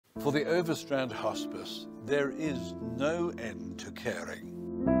For the Overstrand Hospice, there is no end to caring.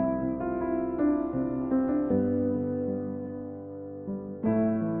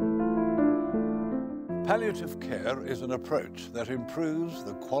 Palliative care is an approach that improves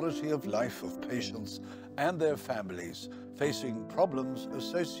the quality of life of patients and their families facing problems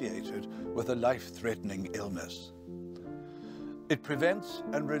associated with a life-threatening illness. It prevents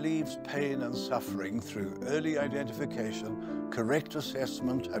and relieves pain and suffering through early identification, correct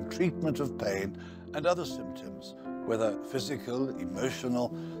assessment and treatment of pain and other symptoms, whether physical, emotional,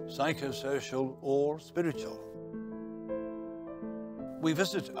 psychosocial or spiritual. We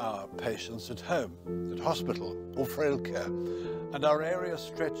visit our patients at home, at hospital or frail care, and our area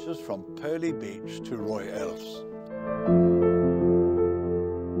stretches from Pearly Beach to Roy Elves.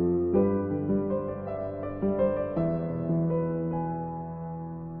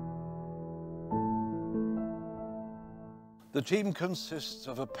 The team consists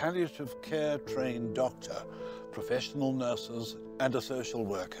of a palliative care trained doctor, professional nurses, and a social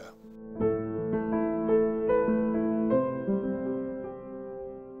worker.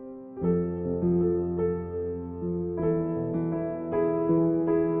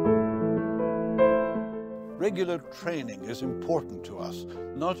 Regular training is important to us,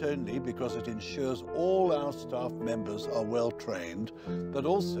 not only because it ensures all our staff members are well trained, but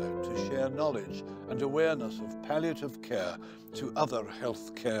also to share knowledge and awareness of palliative care to other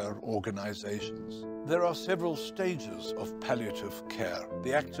healthcare organizations. There are several stages of palliative care: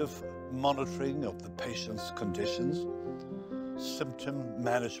 the active monitoring of the patient's conditions, symptom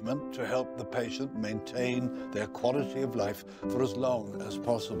management to help the patient maintain their quality of life for as long as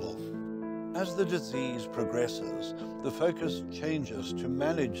possible. As the disease progresses, the focus changes to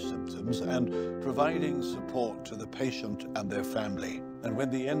manage symptoms and providing support to the patient and their family. And when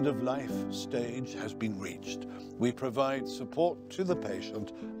the end-of-life stage has been reached, we provide support to the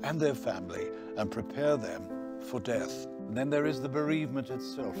patient and their family and prepare them for death. And then there is the bereavement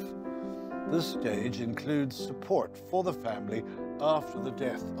itself. This stage includes support for the family after the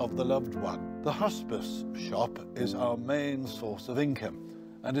death of the loved one. The hospice shop is our main source of income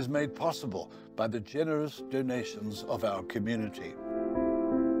and is made possible by the generous donations of our community.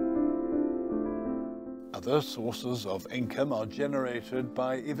 Other sources of income are generated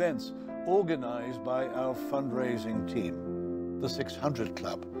by events organized by our fundraising team, the 600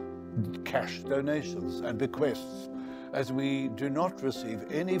 Club, cash donations and bequests, as we do not receive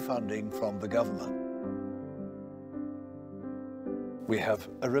any funding from the government. We have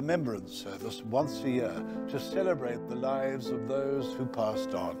a remembrance service once a year to celebrate the lives of those who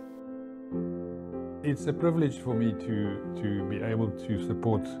passed on. It's a privilege for me to be able to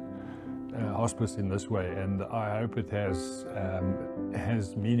support hospice in this way, and I hope it has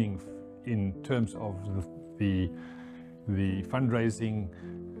meaning in terms of the fundraising,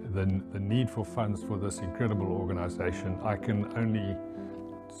 the need for funds for this incredible organization. I can only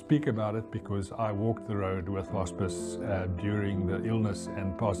speak about it because I walked the road with hospice during the illness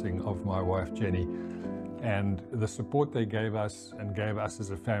and passing of my wife Jenny, and the support they gave us and gave us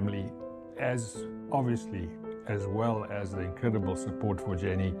as a family, as obviously as well as the incredible support for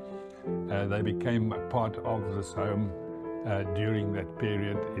Jenny. They became a part of this home during that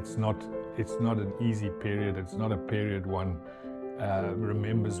period. It's not an easy period. It's not a period one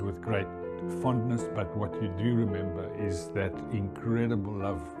remembers with great fondness, but what you do remember is that incredible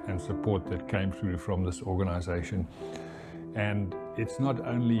love and support that came through from this organization. And it's not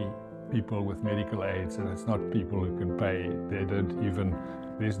only people with medical aids, and it's not people who can pay.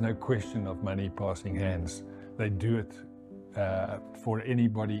 There's no question of money passing hands. They do it for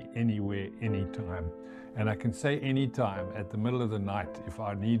anybody, anywhere, anytime. And I can say anytime, at the middle of the night, if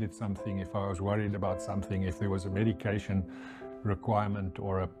I needed something, if I was worried about something, if there was a medication requirement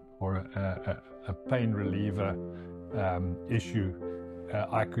or a pain reliever issue,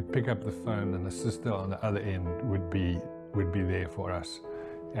 I could pick up the phone and the sister on the other end would be there for us.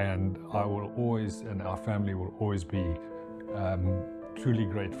 And I will always, and our family will always be truly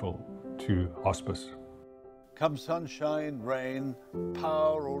grateful to hospice. Come sunshine, rain,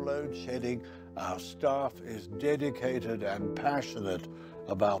 power or load shedding, our staff is dedicated and passionate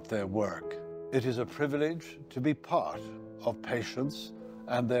about their work. It is a privilege to be part of patients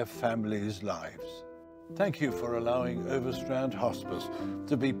and their families' lives. Thank you for allowing Overstrand Hospice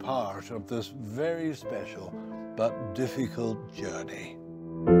to be part of this very special but difficult journey.